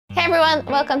Hey everyone,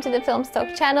 welcome to the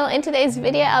Filmstock channel. In today's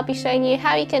video, I'll be showing you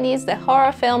how you can use the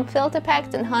horror film filter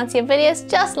pack to enhance your videos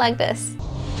just like this.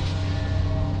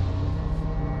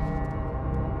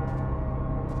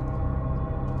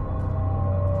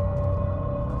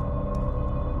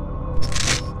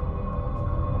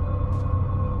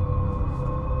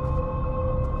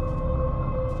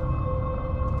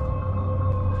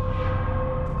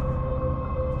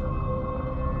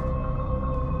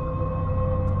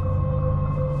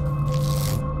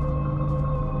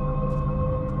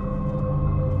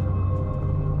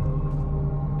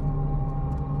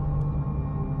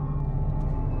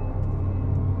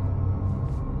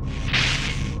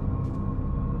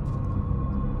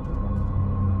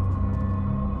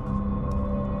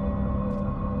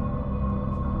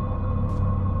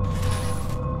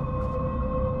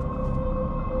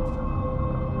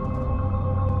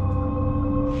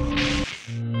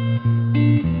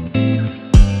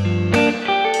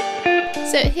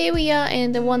 So here we are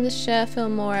in the Wondershare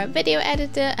Filmora video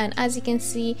editor, and as you can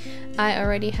see, I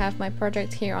already have my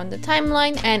project here on the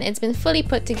timeline and it's been fully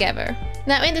put together.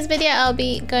 Now in this video, I'll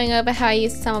be going over how I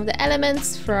used some of the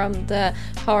elements from the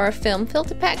horror film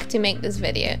filter pack to make this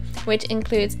video, which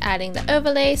includes adding the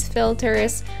overlays,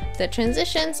 filters, the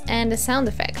transitions and the sound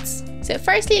effects. So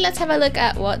firstly, let's have a look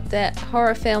at what the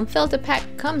horror film filter pack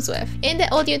comes with. In the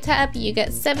audio tab, you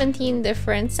get 17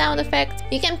 different sound effects.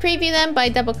 You can preview them by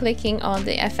double clicking on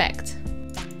the effect.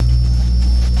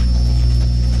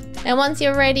 And once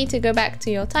you're ready to go back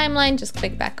to your timeline, just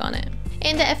click back on it.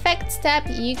 In the effects tab,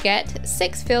 you get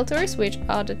 6 filters, which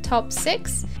are the top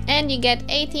 6, and you get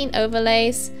 18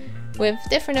 overlays with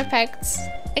different effects.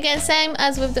 Again, same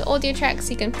as with the audio tracks,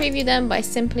 you can preview them by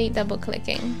simply double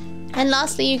clicking. And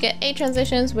lastly, you get 8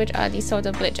 transitions, which are these sort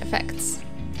of glitch effects.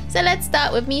 So let's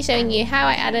start with me showing you how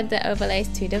I added the overlays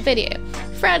to the video.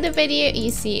 Throughout the video,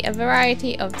 you see a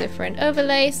variety of different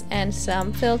overlays and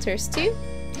some filters too.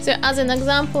 So as an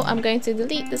example, I'm going to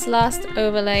delete this last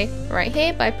overlay right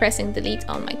here by pressing delete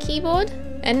on my keyboard.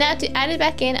 And now to add it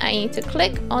back in, I need to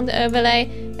click on the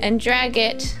overlay and drag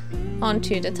it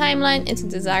onto the timeline into the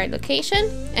desired location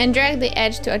and drag the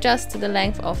edge to adjust to the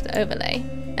length of the overlay.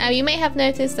 Now you may have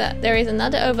noticed that there is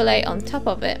another overlay on top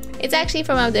of it. It's actually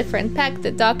from a different pack,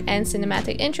 the doc and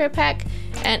cinematic intro pack,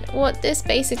 and what this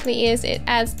basically is, it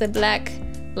adds the black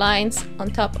lines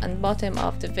on top and bottom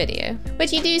of the video,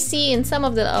 which you do see in some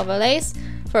of the overlays,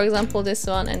 for example this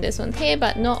one and this one here,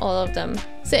 but not all of them.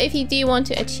 So if you do want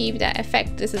to achieve that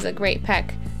effect, this is a great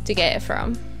pack to get it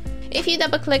from. If you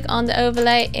double click on the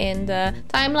overlay in the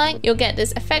timeline, you'll get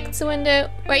this effects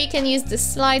window where you can use the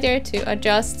slider to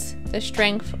adjust the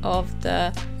strength of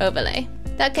the overlay.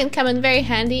 That can come in very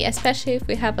handy, especially if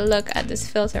we have a look at this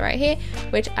filter right here,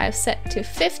 which I've set to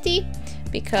 50,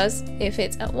 because if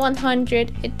it's at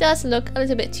 100, it does look a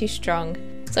little bit too strong.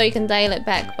 So you can dial it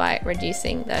back by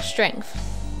reducing the strength.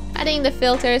 Adding the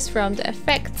filters from the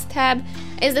effects tab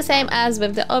is the same as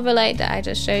with the overlay that I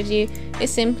just showed you. You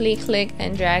simply click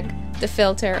and drag the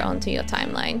filter onto your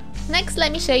timeline. Next,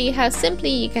 let me show you how simply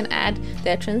you can add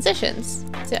the transitions.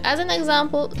 So as an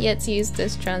example, let's use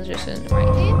this transition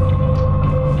right here,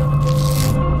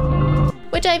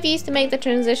 which I've used to make the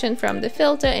transition from the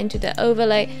filter into the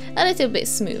overlay a little bit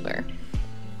smoother.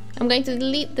 I'm going to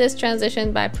delete this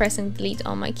transition by pressing delete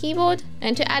on my keyboard,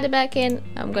 and to add it back in,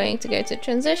 I'm going to go to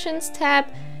Transitions tab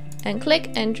and click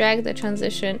and drag the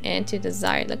transition into the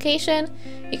desired location.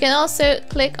 You can also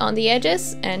click on the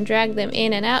edges and drag them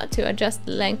in and out to adjust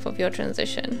the length of your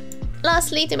transition.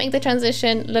 Lastly, to make the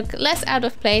transition look less out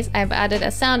of place, I've added a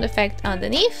sound effect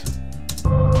underneath,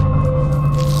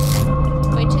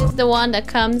 which is the one that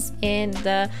comes in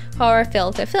the horror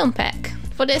filter film pack.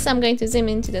 For this, I'm going to zoom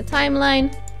into the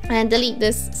timeline and delete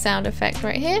this sound effect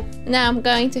right here. Now I'm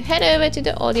going to head over to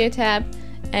the audio tab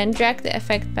and drag the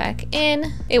effect back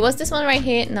in. It was this one right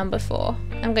here, number 4.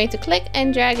 I'm going to click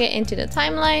and drag it into the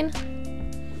timeline.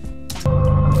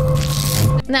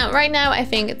 Now, right now, I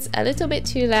think it's a little bit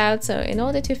too loud, so in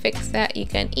order to fix that, you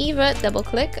can either double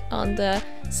click on the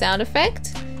sound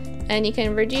effect and you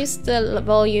can reduce the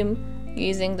volume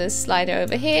using this slider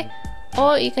over here,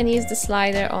 or you can use the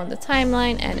slider on the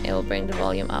timeline and it will bring the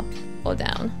volume up or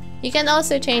down. You can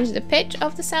also change the pitch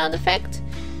of the sound effect.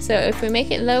 So if we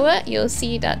make it lower, you'll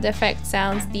see that the effect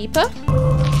sounds deeper.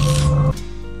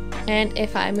 And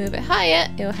if I move it higher,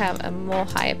 it'll have a more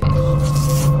higher pitch.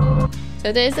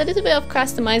 So there's a little bit of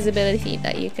customizability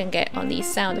that you can get on these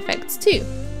sound effects too.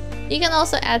 You can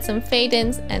also add some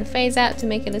fade-ins and fade-out to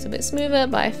make it a little bit smoother,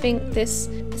 but I think this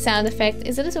sound effect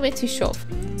is a little bit too short.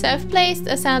 So I've placed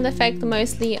a sound effect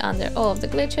mostly under all of the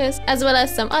glitches, as well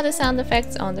as some other sound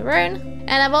effects on their own.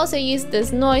 And I've also used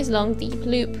this noise long deep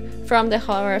loop from the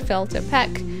horror filter pack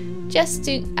just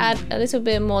to add a little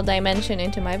bit more dimension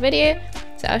into my video.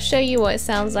 So I'll show you what it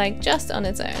sounds like just on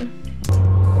its own.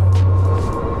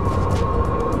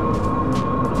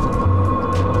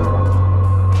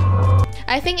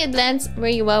 I think it blends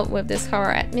really well with this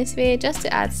horror atmosphere just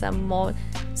to add some more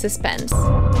suspense.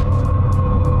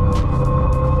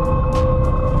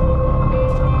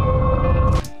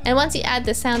 And once you add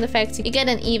the sound effects, you get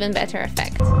an even better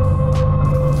effect.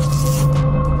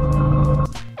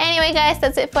 Anyway guys,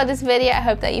 that's it for this video. I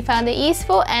hope that you found it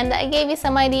useful and that I gave you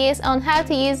some ideas on how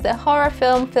to use the horror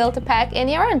film filter pack in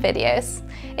your own videos.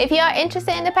 If you are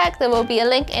interested in the pack, there will be a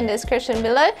link in the description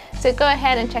below, so go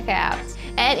ahead and check it out.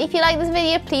 And if you like this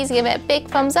video, please give it a big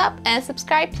thumbs up and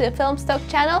subscribe to the Filmstock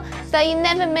channel so that you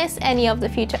never miss any of the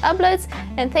future uploads.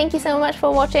 And thank you so much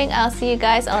for watching. I'll see you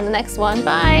guys on the next one.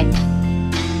 Bye!